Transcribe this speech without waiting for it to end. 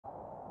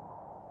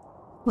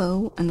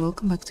Hello and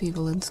welcome back to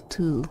Evoland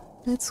 2.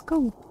 Let's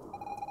go.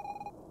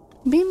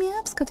 Beam me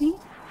up, Scotty.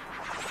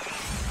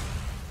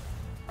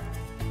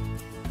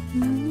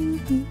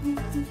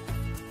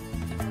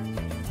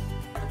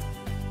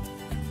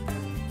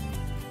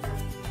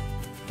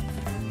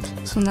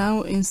 So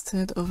now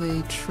instead of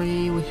a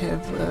tree we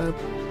have a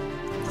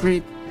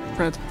great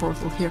red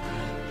portal here.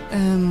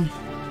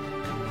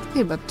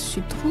 Okay, but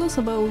she told us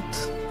about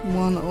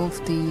one of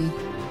the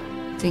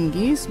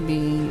thingies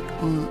being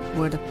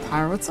where the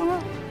pirates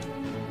are.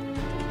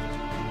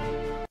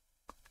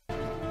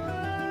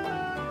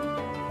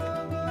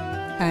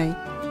 Hi.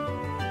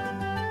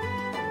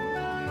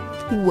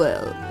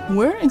 Well,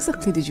 where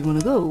exactly did you want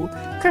to go?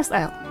 Cursed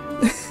Isle.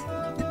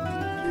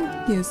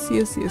 Yes.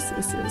 Yes.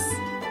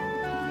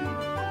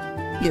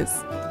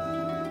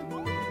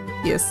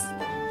 Yes.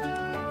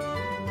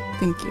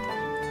 Thank you.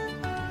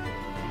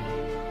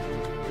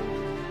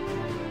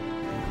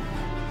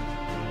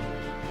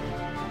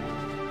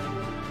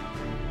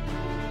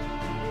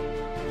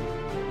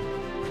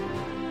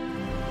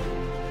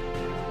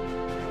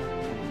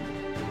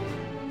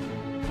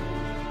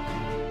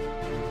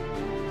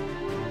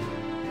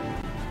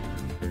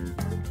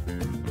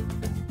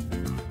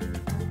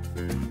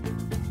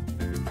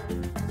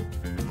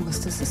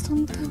 Was the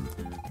system time?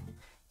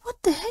 What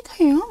the heck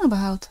are you on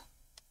about?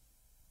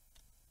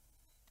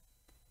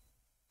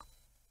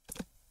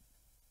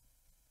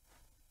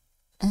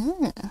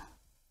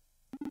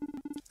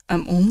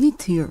 I'm only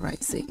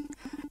theorizing.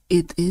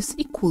 It is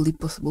equally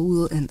possible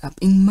we'll end up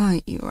in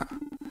my era,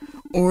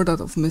 or that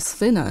of Miss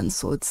Finna and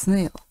Solid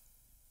Snail.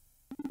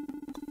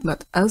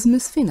 But as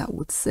Miss Finna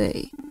would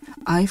say,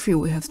 I fear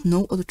we have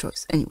no other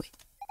choice anyway.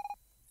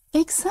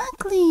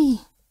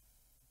 Exactly!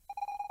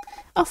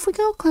 Off we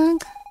go,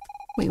 Clank.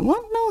 We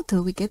won't know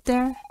till we get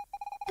there, and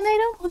I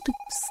don't want to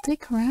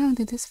stick around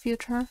in this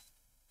future.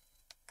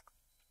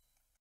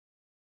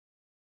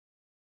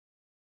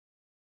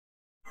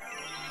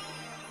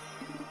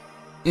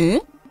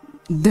 Eh?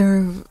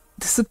 They're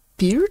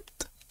disappeared?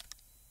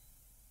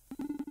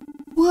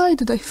 Why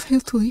did I fail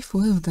to leave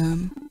with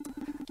them?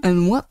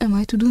 And what am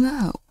I to do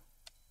now?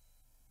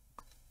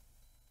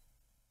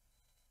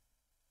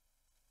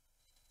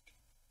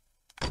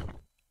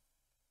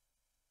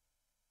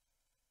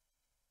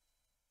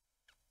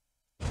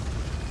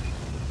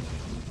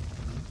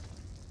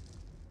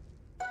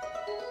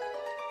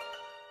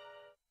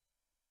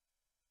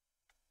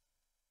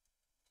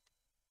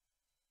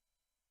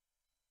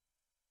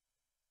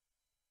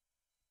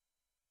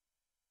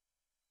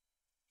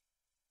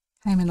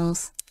 Hi,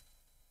 Minos.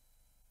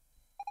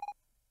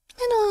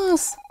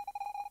 Minos!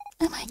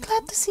 Am I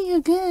glad to see you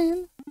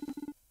again?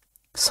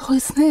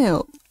 Solid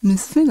Snail,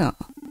 Miss Finna.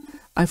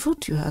 I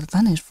thought you had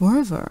vanished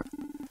forever.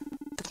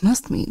 That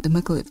must mean the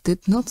megalithe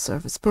did not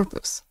serve its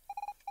purpose.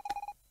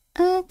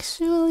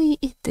 Actually,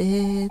 it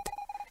did.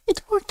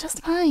 It worked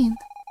just fine.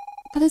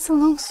 But it's a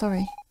long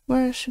story.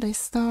 Where should I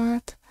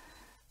start?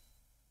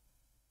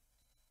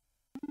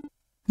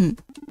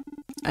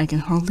 I can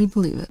hardly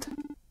believe it.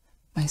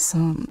 My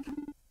son...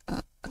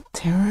 a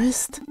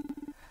terrorist?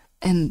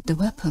 And the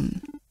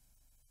weapon.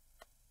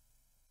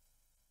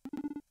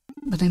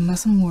 But I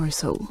mustn't worry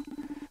so.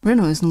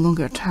 Reno is no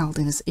longer a child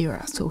in his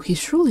era, so he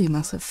surely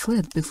must have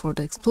fled before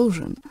the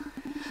explosion.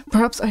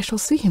 Perhaps I shall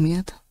see him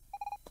yet.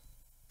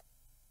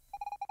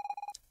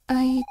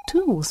 I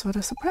too was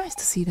rather surprised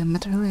to see them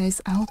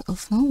materialize out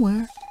of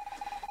nowhere,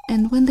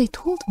 and when they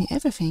told me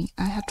everything,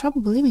 I had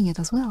trouble believing it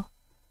as well.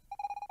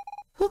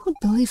 Who could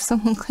believe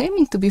someone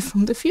claiming to be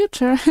from the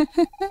future?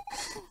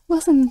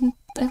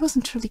 I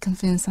wasn't truly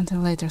convinced until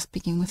later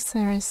speaking with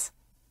Ceres.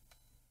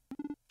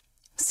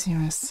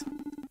 Ceres,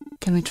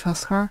 can we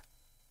trust her?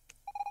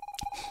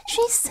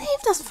 She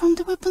saved us from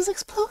the weapon's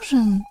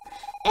explosion,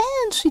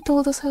 and she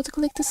told us how to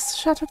collect the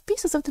shattered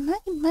pieces of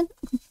the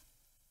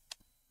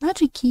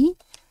magic key.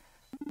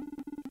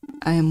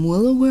 I am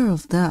well aware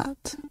of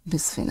that,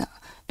 Miss Finna,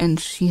 and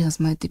she has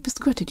my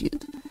deepest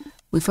gratitude.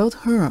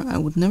 Without her, I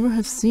would never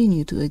have seen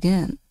you two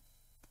again.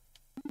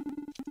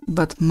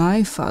 But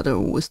my father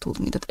always told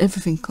me that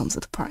everything comes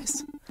at a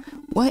price.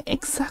 Why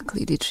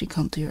exactly did she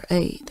come to your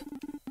aid?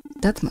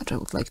 That much I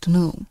would like to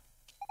know.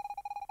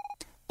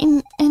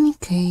 In any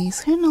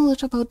case, her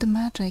knowledge about the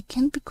Magi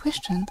can't be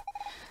questioned.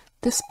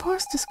 The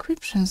sparse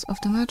descriptions of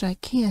the Magi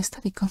key I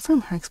studied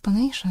confirm her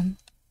explanation.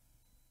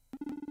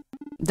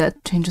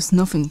 That changes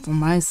nothing for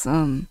my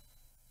son.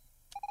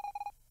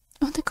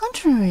 On the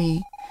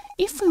contrary,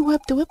 if we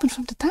wipe the weapon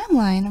from the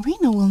timeline,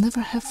 Reno will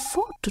never have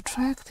thought to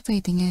try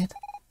activating it.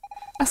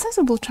 A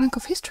sizable chunk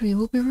of history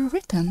will be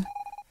rewritten.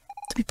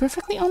 To be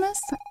perfectly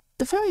honest,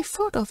 the very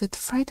thought of it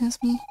frightens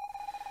me.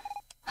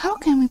 How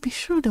can we be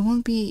sure there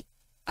won't be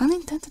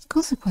unintended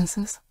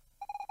consequences?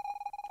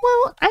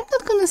 Well, I'm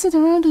not gonna sit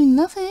around doing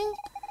nothing.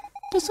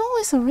 There's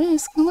always a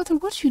risk, no matter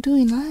what you do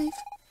in life.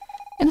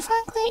 And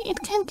frankly,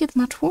 it can't get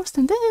much worse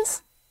than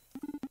this.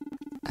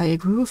 I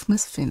agree with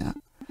Miss Finna.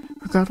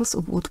 Regardless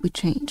of what we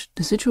change,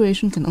 the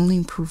situation can only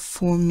improve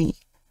for me.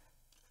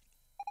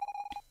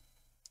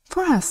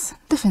 For us,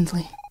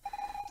 definitely.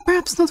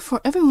 Perhaps not for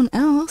everyone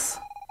else.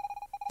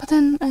 But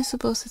then I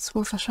suppose it's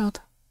worth a shot.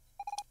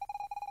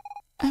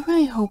 I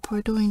really hope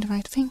we're doing the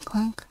right thing,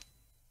 Clank.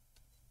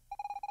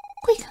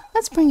 Quick,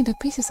 let's bring the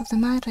pieces of the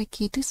Magi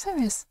key to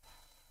Ceres.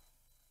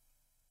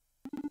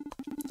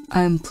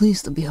 I am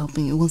pleased to be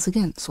helping you once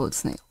again, Sword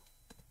Snail.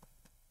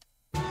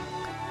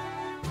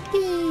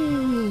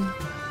 Yay!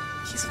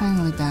 He's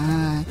finally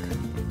back.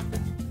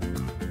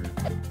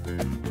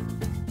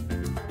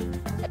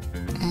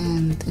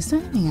 And is there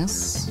anything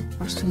else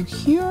for us to do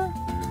here?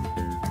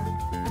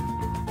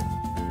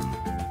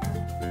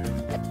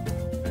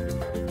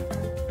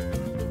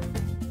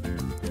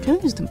 Can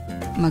we use the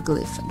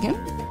Maglyph again?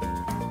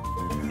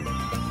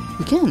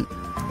 We can.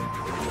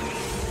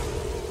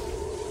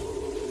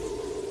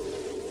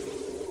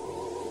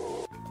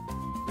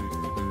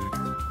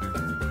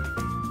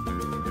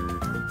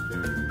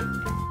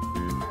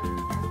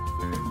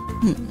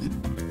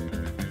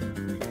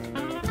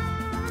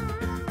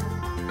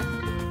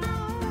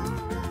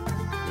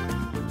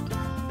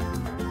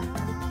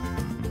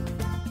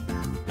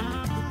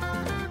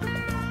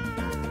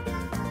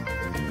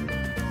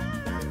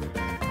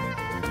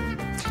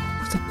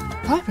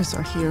 Pirates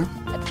are here.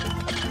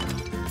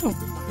 Oh.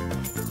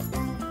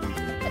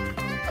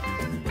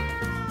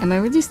 Am I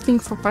really thing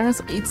for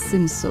pirates? It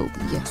seems so,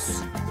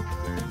 yes.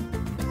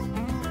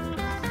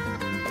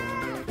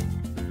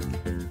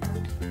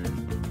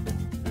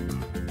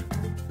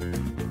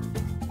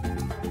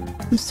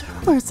 Mr.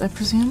 Roberts, I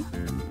presume?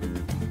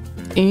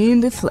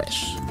 In the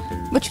flesh.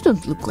 But you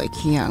don't look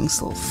like young,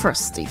 so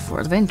thirsty for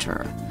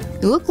adventure.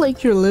 You look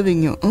like you're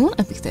living your own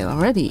epic tale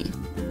already.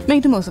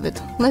 Make the most of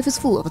it. Life is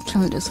full of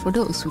challenges for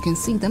those who can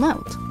seek them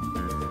out.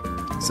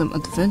 Some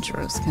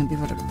adventures can be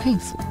rather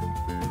painful.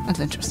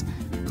 Adventures.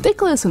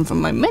 Take a lesson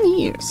from my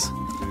many years.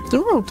 The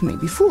road may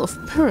be full of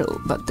peril,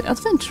 but the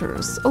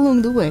adventures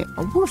along the way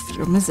are worth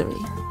your misery.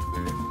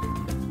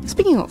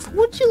 Speaking of,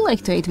 would you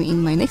like to aid me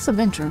in my next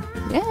adventure?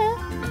 Yeah?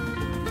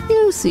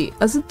 You see,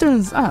 as it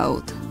turns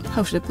out,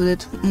 how should I put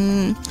it?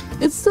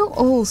 It's still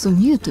all so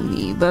new to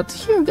me, but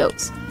here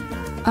goes.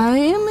 I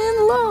am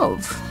in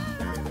love.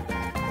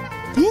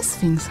 These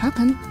things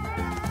happen.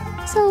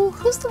 So,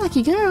 who's the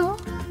lucky girl?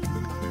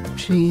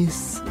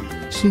 She's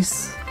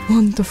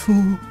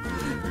wonderful.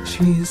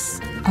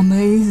 She's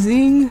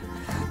amazing.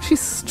 She's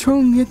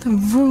strong yet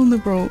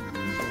vulnerable.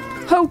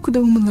 How could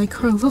a woman like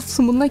her love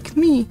someone like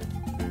me?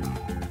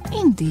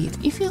 Indeed,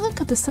 if you look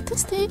at the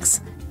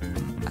statistics...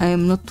 I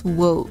am not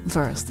well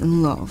versed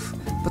in love,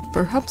 but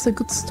perhaps a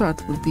good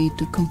start would be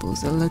to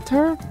compose a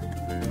letter.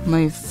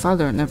 My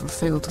father never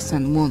failed to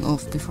send one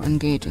off before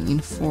engaging in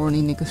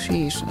foreign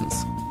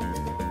negotiations.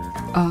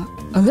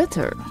 A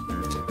letter?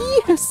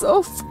 Yes,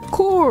 of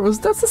course!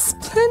 That's a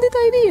splendid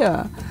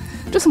idea!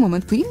 Just a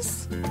moment,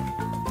 please.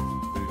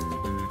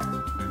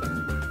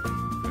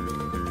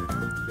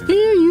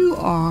 Here you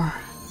are.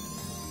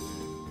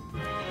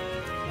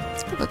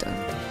 It's a letter.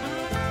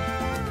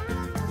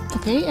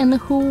 Okay, and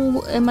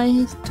who am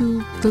I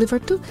to deliver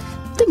to?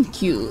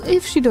 Thank you.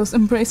 If she does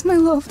embrace my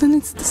love, then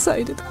it's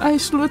decided. I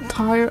shall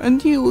retire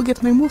and you will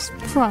get my most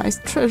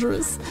prized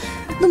treasures.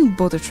 Don't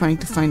bother trying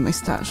to find my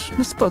stash.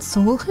 The spot's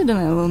so well hidden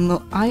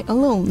I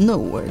alone know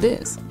where it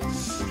is.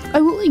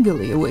 I will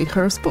eagerly await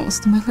her response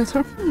to my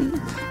letter.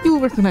 You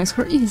will recognize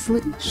her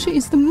easily. She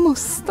is the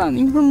most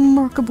stunning,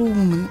 remarkable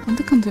woman on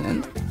the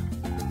continent.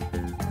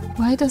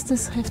 Why does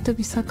this have to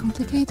be so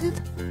complicated?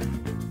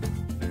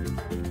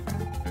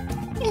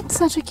 It's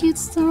such a cute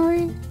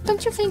story,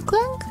 don't you think,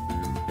 Clank?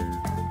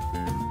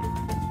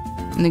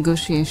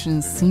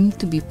 Negotiations seem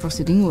to be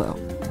proceeding well.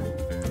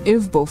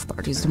 If both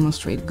parties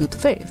demonstrate good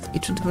faith,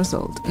 it should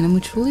result in a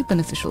mutually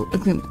beneficial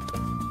agreement.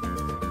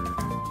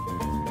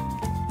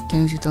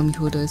 Can't you tell me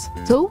who it is?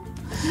 So,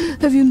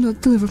 have you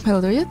not delivered my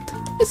letter yet?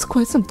 It's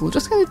quite simple,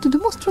 just hand it to the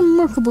most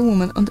remarkable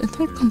woman on the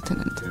entire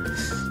continent.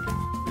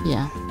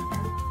 Yeah.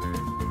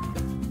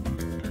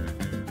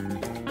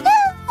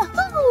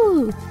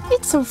 Yahoo!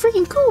 It's so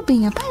freaking cool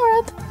being a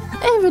pirate!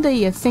 Every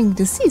day I think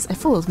the seas I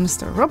followed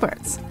Mr.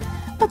 Roberts.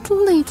 But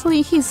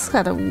lately he's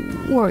had a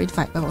worried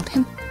vibe about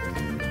him.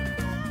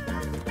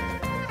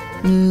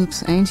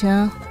 Oops, ain't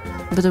ya?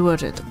 Better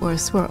watch it, or I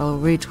swear I'll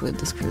rage with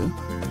this crew.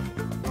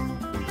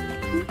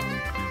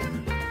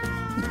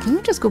 Can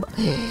we just go back?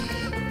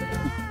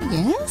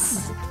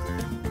 Yes?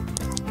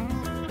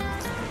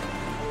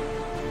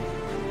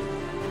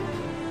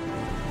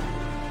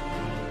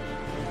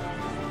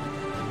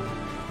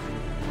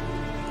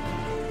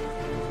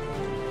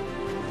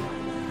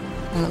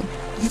 Hello.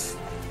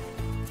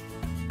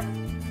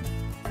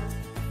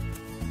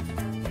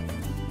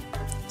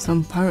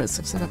 Some pirates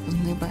have set up a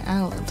nearby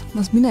island.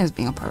 Must be nice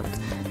being a pirate.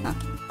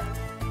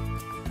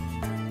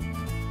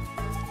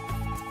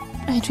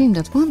 I dreamed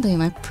that one day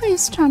my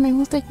Prince Charming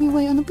will take me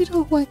away on a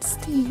beautiful white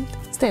steed.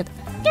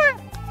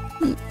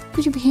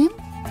 Could you be him?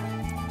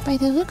 By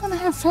the look on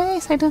her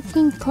face, I don't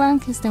think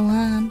Clank is the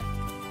one.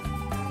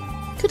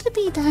 Could it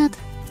be that?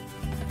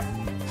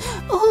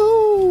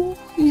 Oh,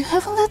 you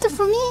have a letter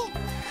for me?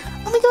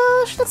 Oh my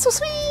gosh, that's so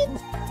sweet!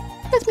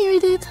 Let me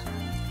read it.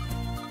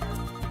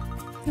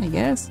 I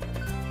guess.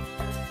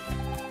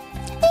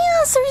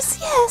 answer is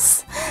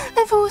yes!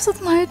 I've always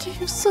admired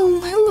you so,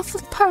 my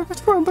lovely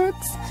pirate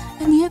Roberts,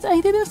 and yet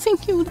I didn't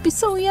think you would be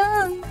so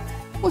young.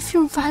 With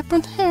your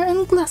vibrant hair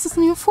and glasses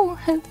on your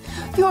forehead,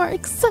 you are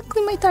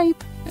exactly my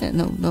type.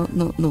 No.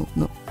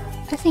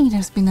 I think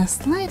there's been a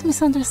slight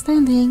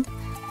misunderstanding.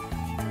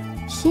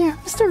 Here,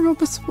 Mr.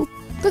 Roberts,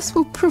 this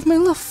will prove my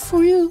love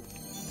for you.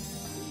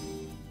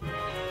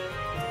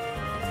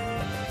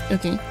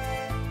 Okay.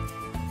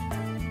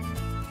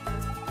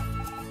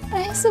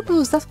 I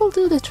suppose that will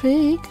do the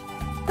trick.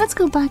 Let's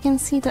go back and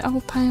see the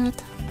old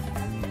pirate.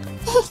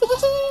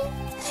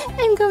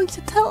 I'm going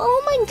to tell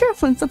all my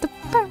girlfriends that the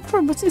Pirate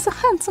Roberts is a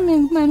handsome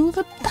young man with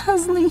a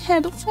dazzling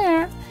head of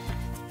hair.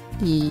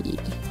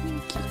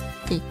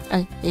 Okay,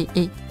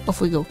 hey, off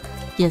we go.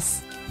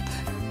 Yes.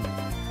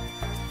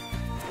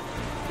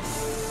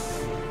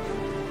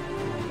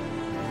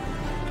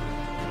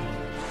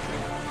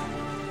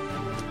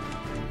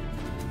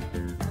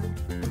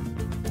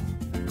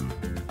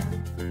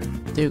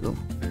 There you go.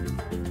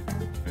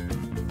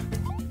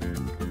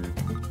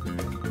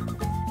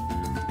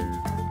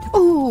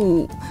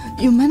 Oh,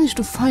 you managed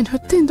to find her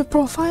Tinder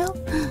profile?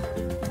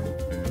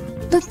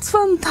 That's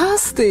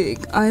fantastic!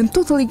 I am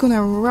totally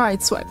gonna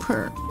right swipe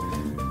her.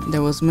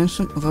 There was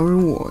mention of a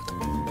reward.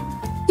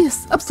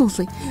 Yes,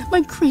 absolutely.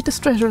 My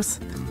greatest treasures.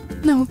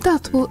 Now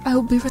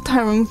I'll be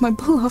retiring with my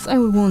beloved. I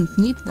won't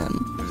need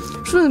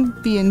them.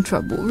 Shouldn't be in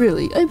trouble,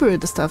 really. I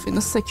buried the stuff in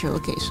a secure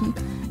location.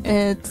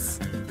 It's...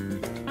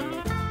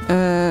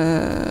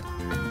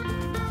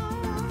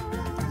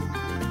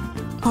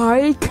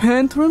 I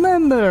can't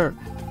remember.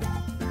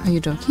 Are you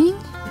joking?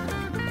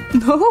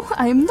 No,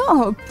 I'm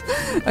not.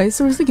 I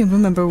seriously can't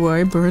remember where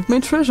I buried my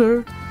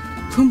treasure.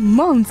 For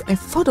months I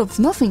thought of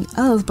nothing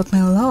else but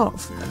my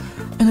love,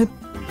 and I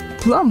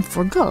plumb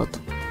forgot.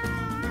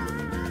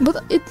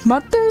 But it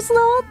matters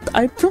not.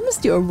 I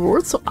promised you a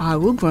reward, so I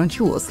will grant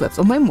you what's left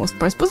of my most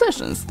prized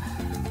possessions.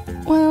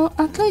 Well,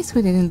 at least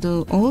we didn't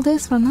do all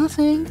this for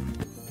nothing.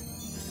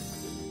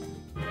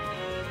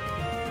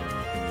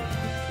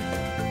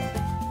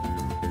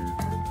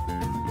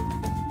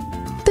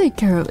 Take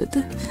care of it.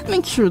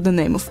 Make sure the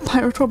name of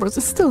Pirate Roberts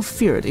is still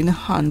feared in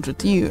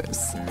 100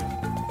 years.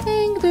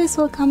 Think this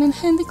will come in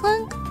handy,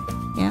 Clank?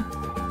 Yeah?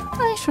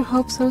 I sure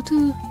hope so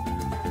too.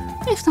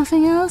 If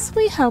nothing else,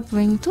 we help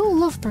bring two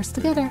lovebirds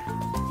together.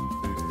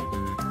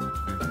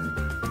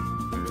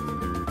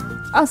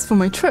 As for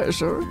my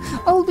treasure,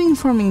 I'll be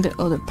informing the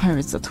other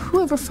pirates that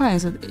whoever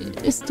finds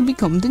it is to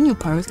become the new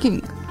Pirate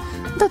King.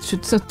 That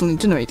should certainly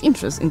generate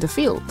interest in the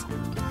field.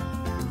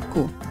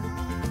 Cool.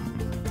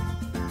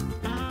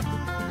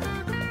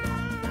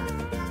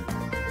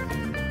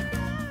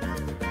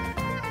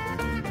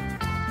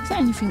 Is there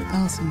anything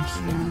else in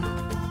here?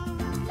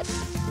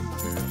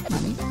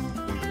 Money?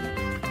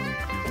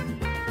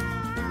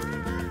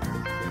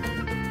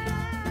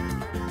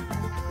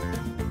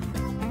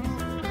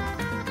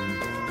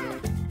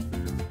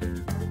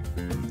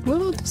 What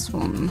about this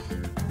one?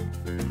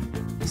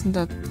 Isn't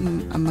that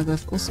a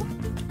maglev also?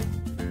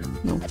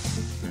 No.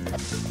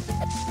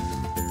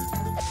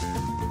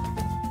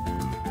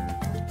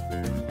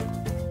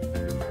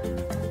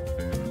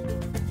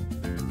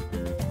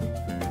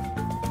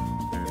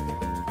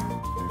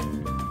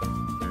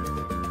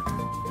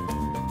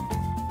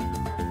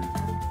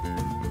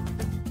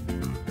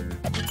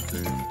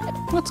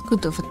 What's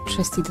good of a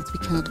chesty that we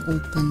cannot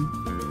open?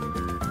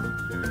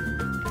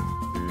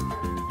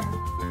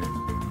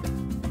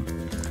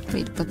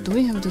 Wait, but do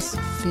we have this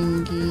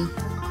thingy?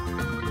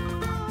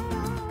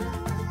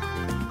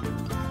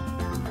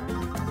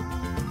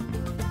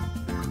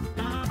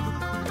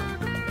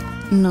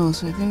 No,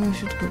 so I think we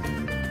should go.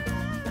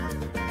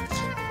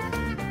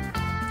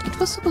 It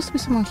was supposed to be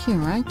somewhere here,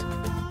 right?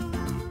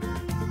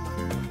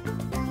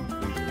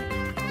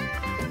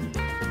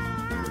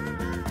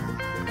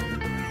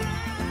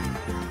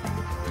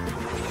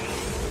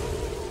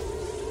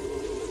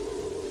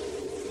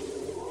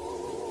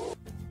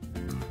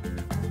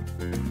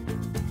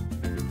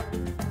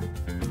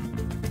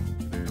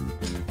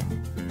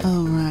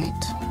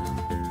 Alright.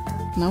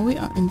 Now we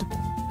are in the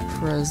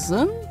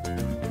present.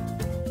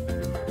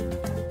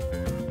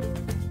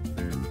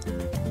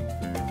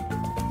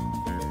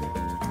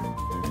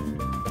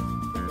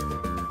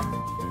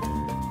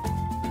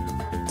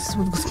 This is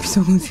what got me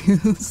so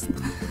confused.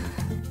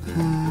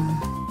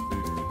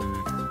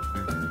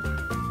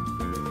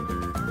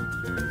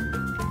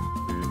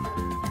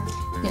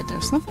 Yeah,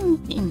 there's nothing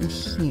in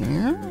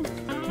here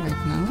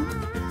right now.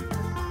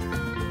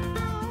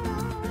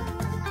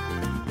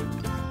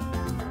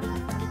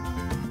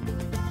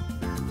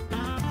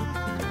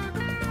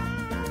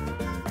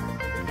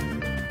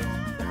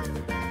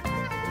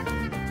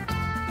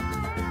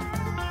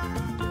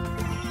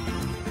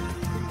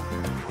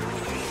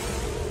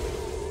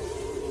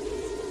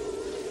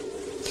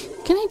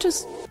 Can I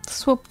just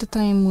swap the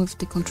time with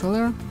the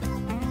controller?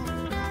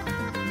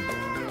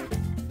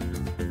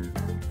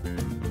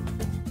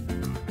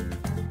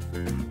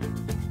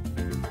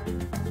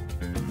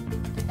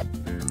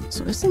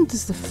 So isn't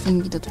this the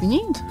thing that we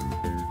need?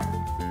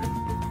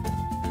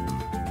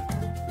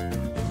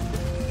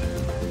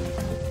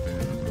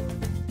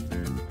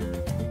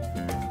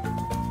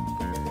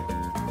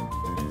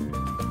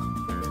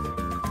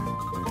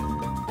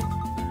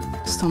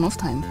 Stone of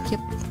Time, yep.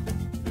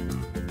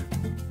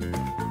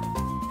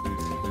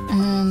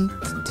 And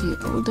the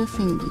other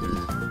thingy.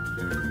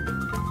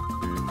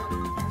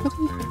 What?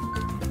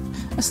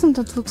 I think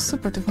that looks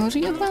super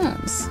technology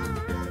advanced.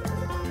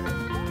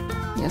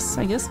 Yes,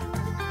 I guess.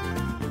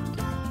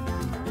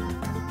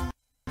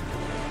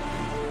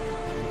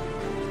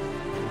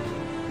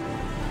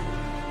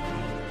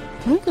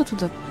 Can we go to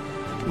that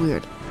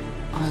weird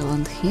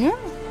island here?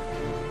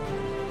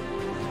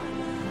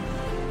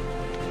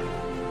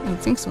 I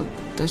don't think so.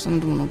 There's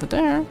another one over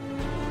there.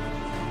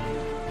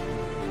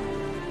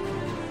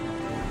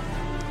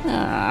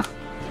 Ah.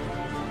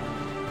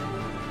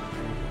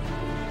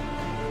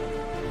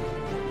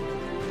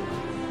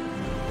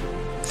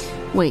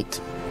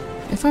 Wait.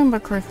 If I remember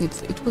correctly,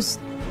 it was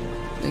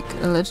like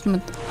a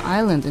legitimate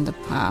island in the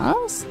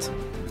past?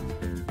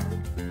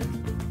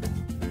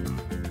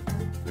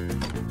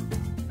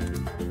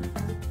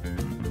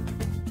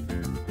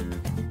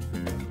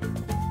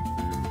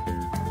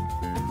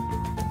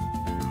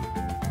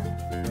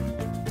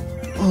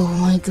 Oh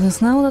my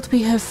goodness, now that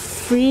we have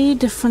 3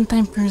 different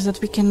time periods that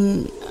we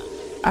can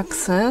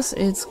access,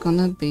 it's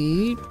gonna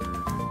be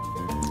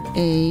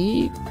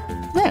a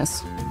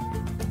mess.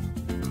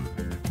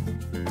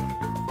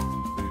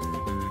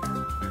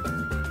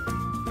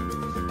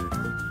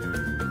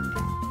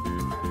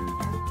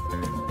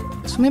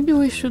 So maybe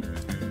we should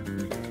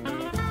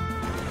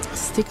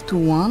stick to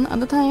one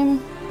at a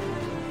time.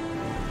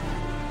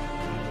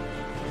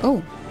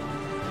 Oh.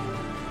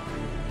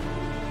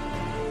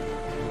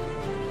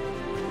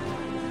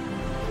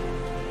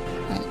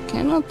 I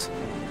cannot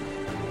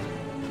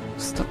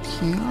stop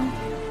here.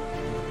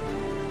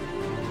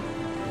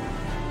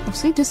 Oh,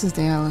 see, this is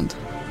the island.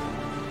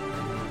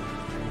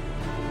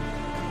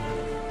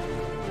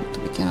 But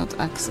we cannot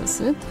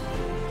access it.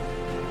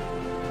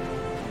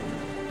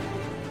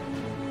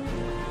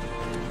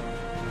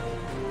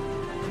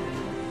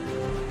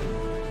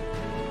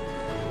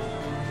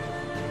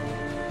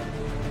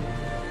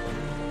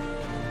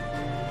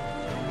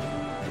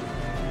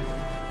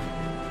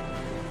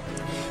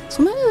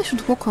 So maybe we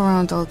should walk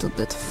around a little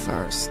bit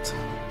first.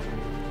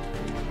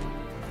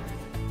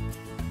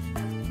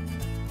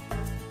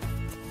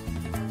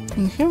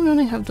 And here we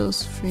only have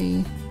those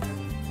 3.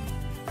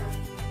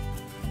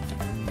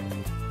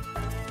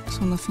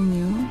 So nothing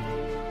new.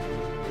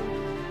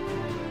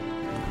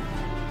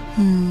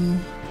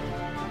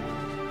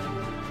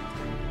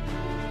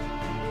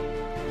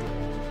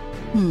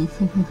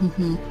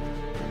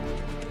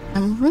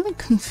 I'm really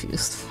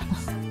confused.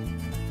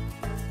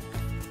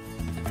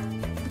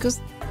 Because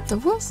there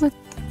was a...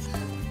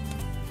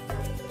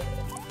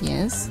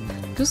 Yes,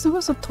 because there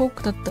was a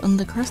talk that on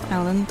the cursed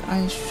island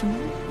I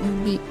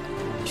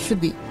should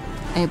be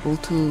able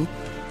to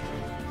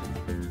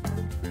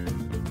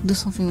do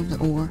something with the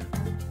ore.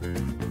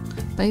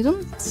 But I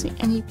don't see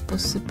any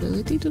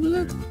possibility to do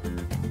that.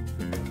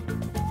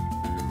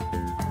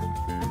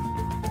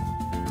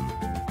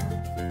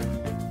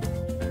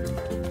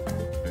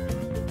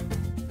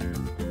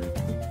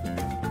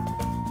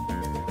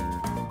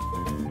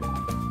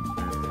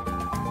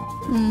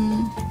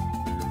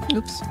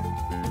 Oops.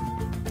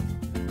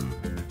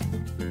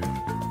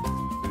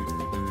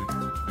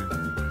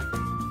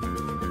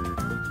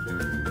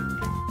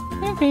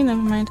 Okay,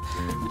 never mind.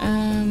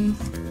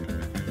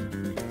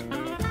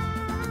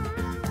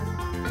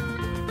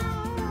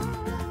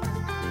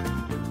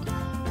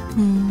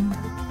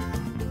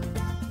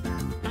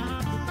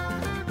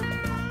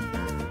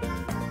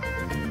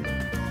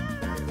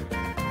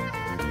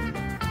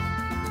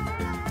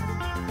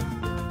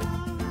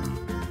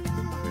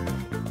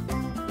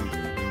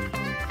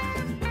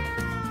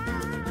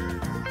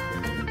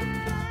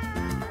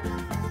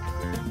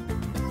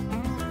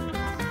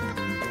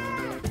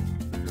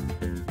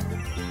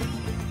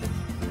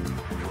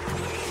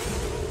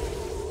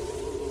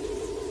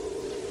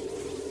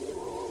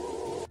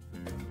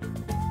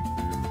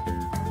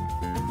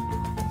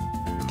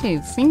 Okay, I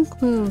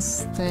think we'll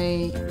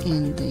stay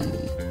in the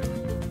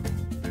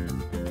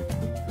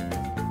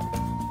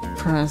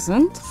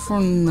present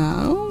for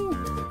now.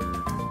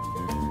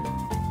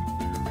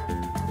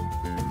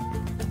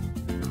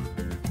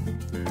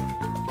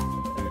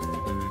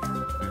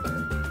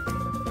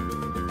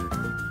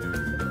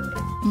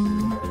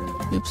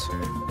 Oops.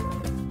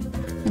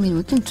 I mean,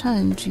 we can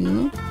challenge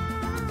you.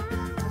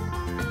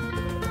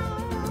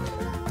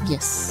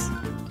 Yes.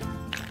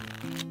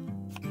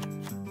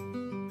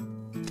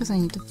 Because I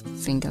need to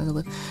think out of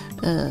it.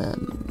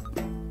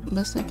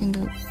 Best I can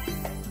do.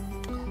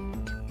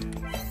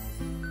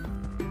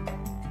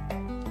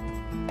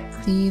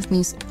 Please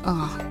miss.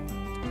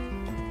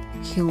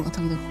 He will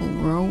attack the whole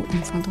row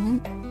in front of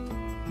him.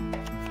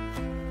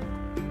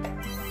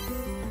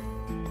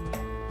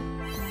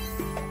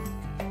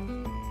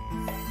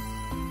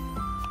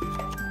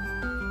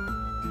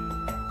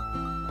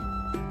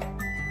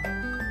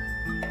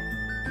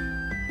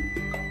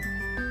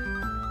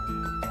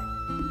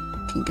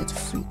 Can get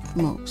free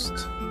most,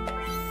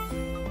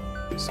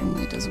 so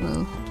might as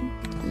well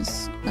do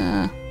this.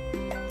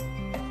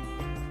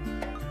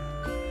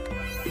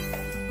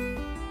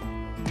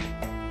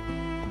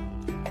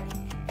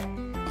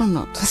 Or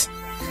not.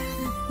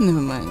 Never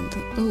mind.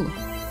 Ooh.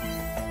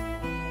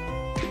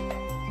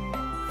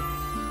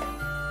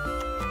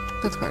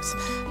 That hurts.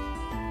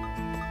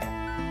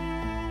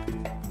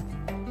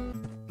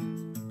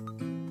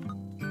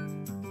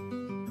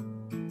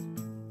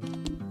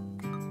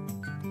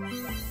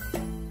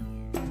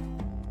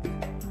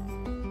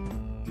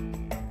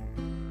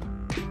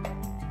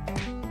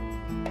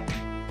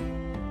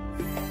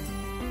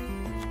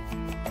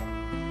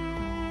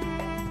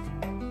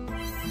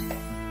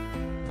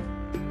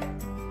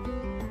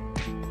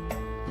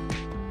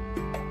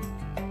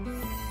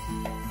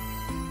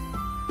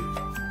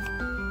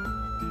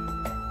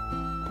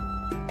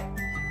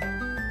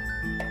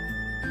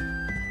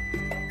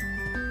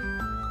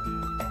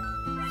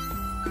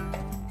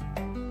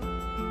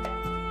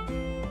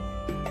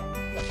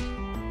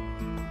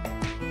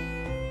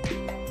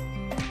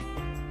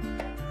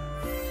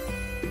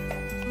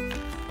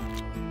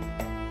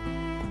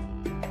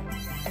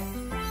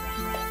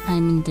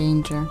 I'm in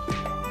danger.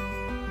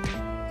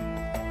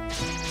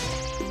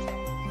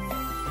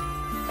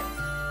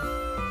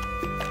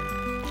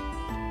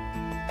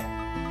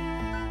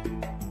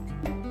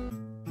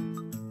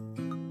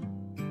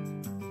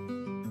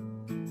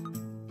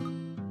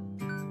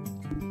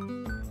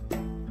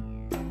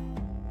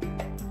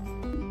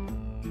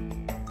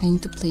 I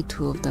need to play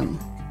 2 of them.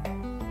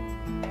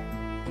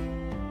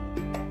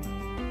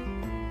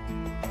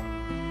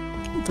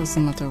 It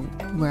doesn't matter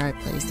where I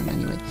place them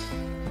anyway.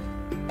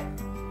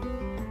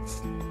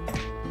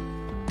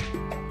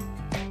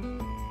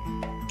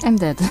 I'm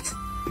dead.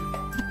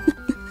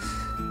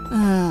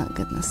 Ah,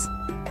 goodness.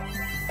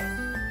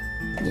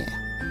 Yeah.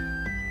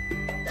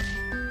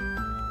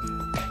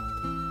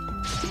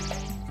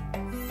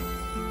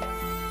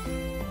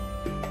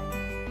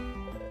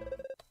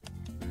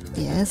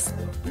 Yes,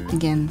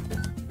 again.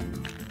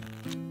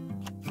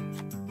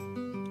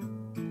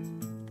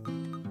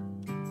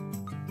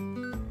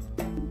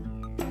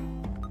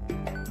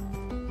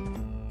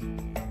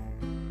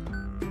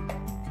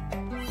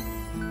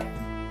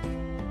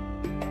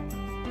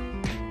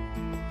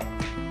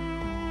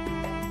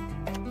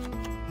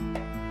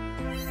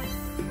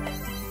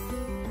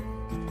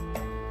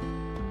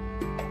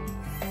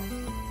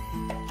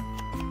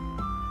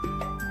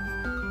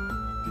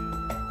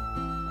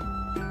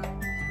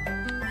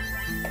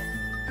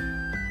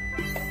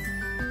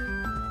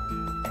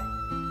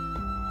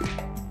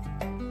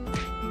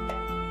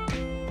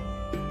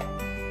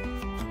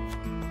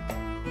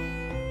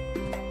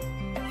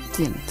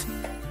 Didn't.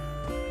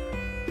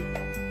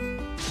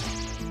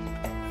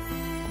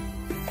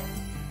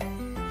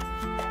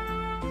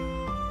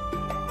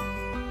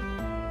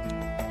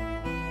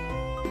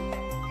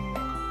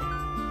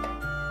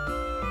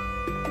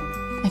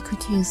 I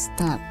could use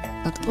that,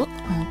 but what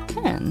I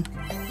can.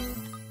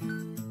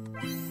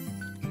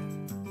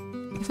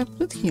 If I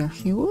put it here,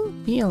 he will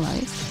be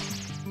alive.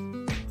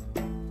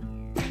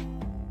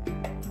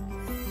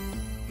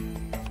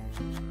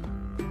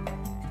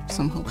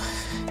 Somehow.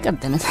 God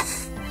damn it.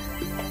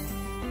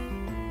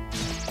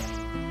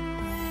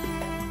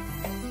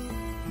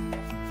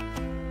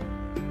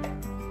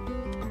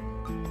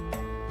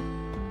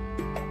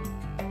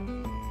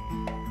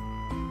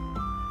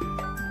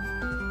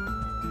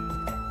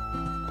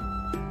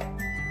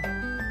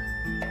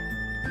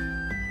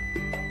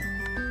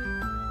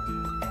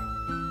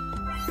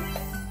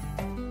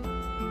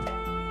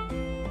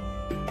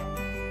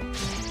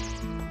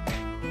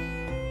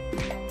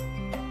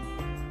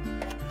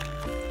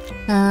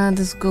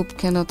 This goop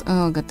cannot.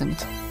 Oh,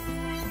 goddammit.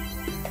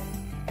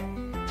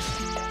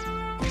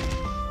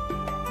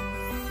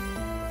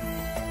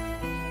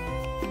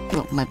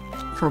 Well, my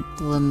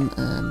problem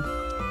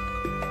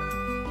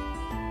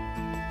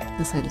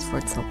decided for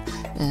itself.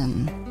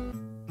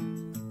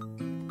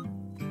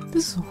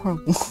 This is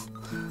horrible.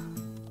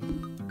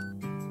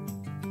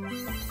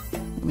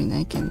 I mean,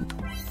 I can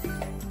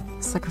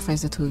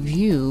sacrifice the 2 of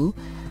you.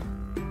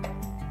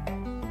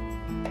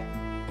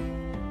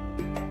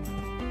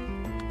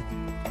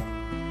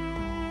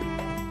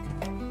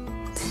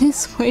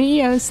 This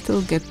way I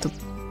still get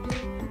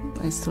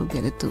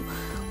it to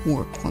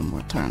work 1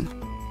 more turn.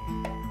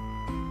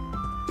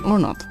 Or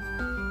not.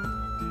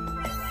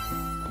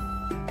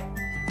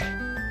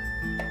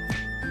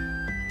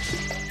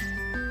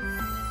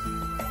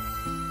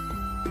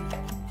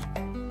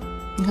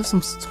 You have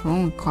some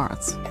strong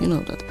cards, you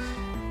know that.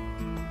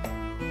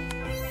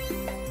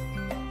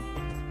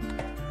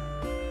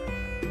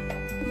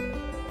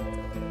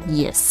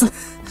 Yes.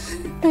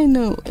 I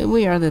know,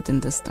 we are dead in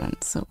this turn,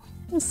 so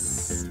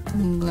yes,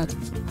 I'm glad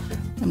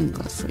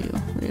for you,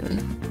 really.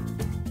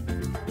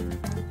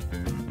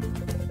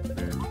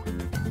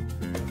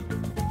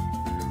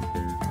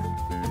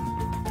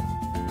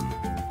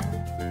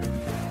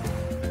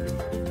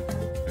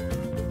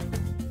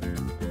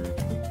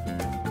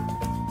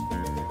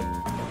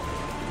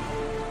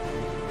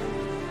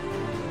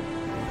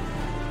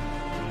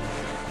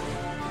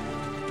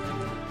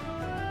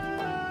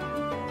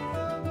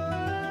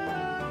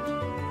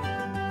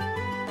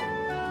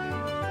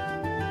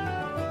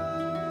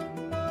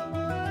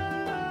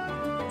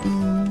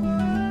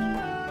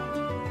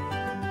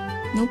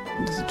 Nope,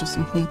 this is just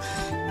a home.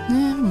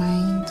 Never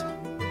mind.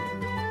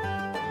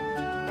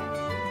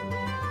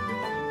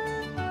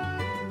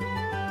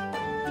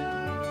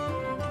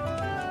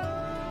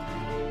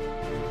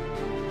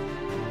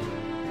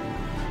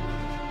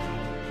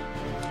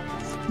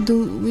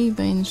 Do we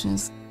by any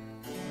chance...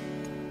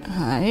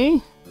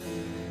 Hi?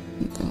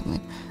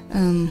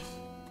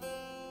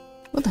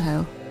 What the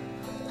hell?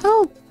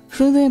 Help!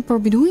 Should the Emperor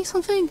be doing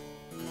something?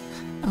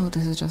 Oh,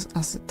 this is just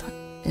as it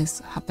is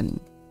happening.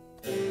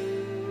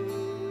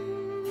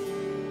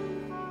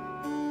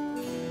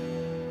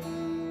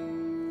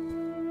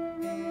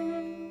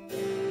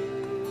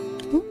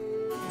 Oh.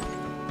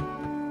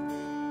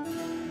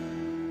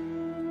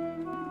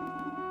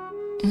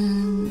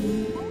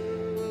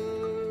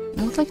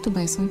 I would like to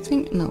buy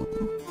something. No.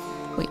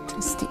 Wait,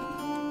 steal.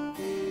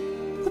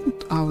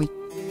 What are we?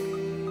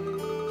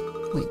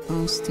 Wait,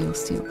 oh, steal.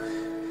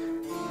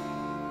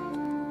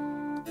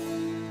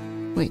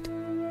 Wait,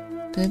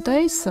 did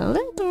I sell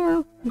it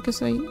or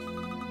because I...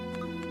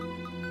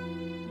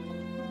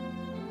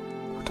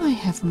 What do I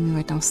have on me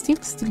right now?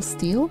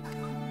 Steal.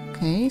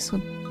 Okay,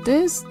 so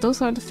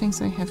those are the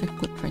things I have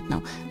equipped right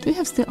now. Do you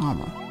have steel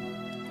armor?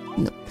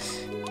 No.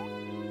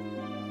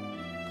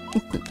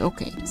 Equipped,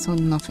 okay, so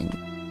nothing.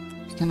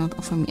 You cannot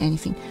offer me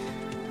anything.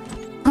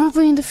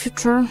 Probably in the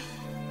future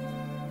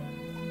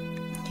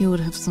you would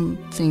have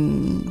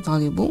something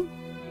valuable.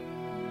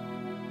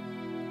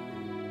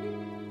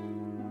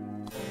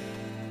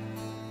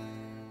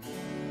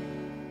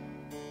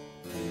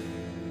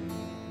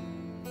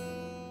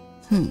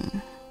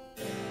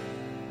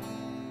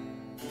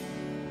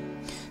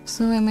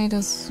 So I might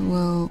as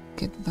well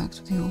get back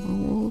to the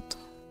overworld.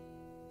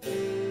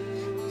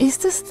 Is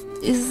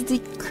the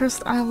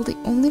Cursed Isle the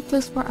only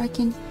place where I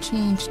can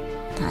change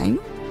time?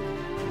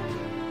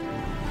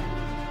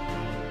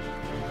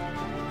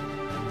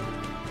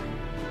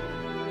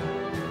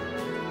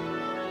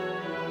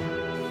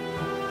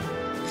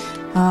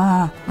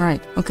 Ah,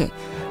 right, okay.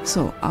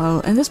 So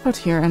I'll end this part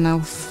here and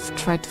I'll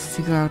try to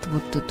figure out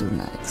what to do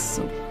next.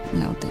 So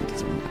now thank you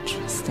so much.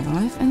 Stay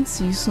alive and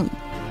see you soon.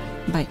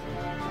 Bye.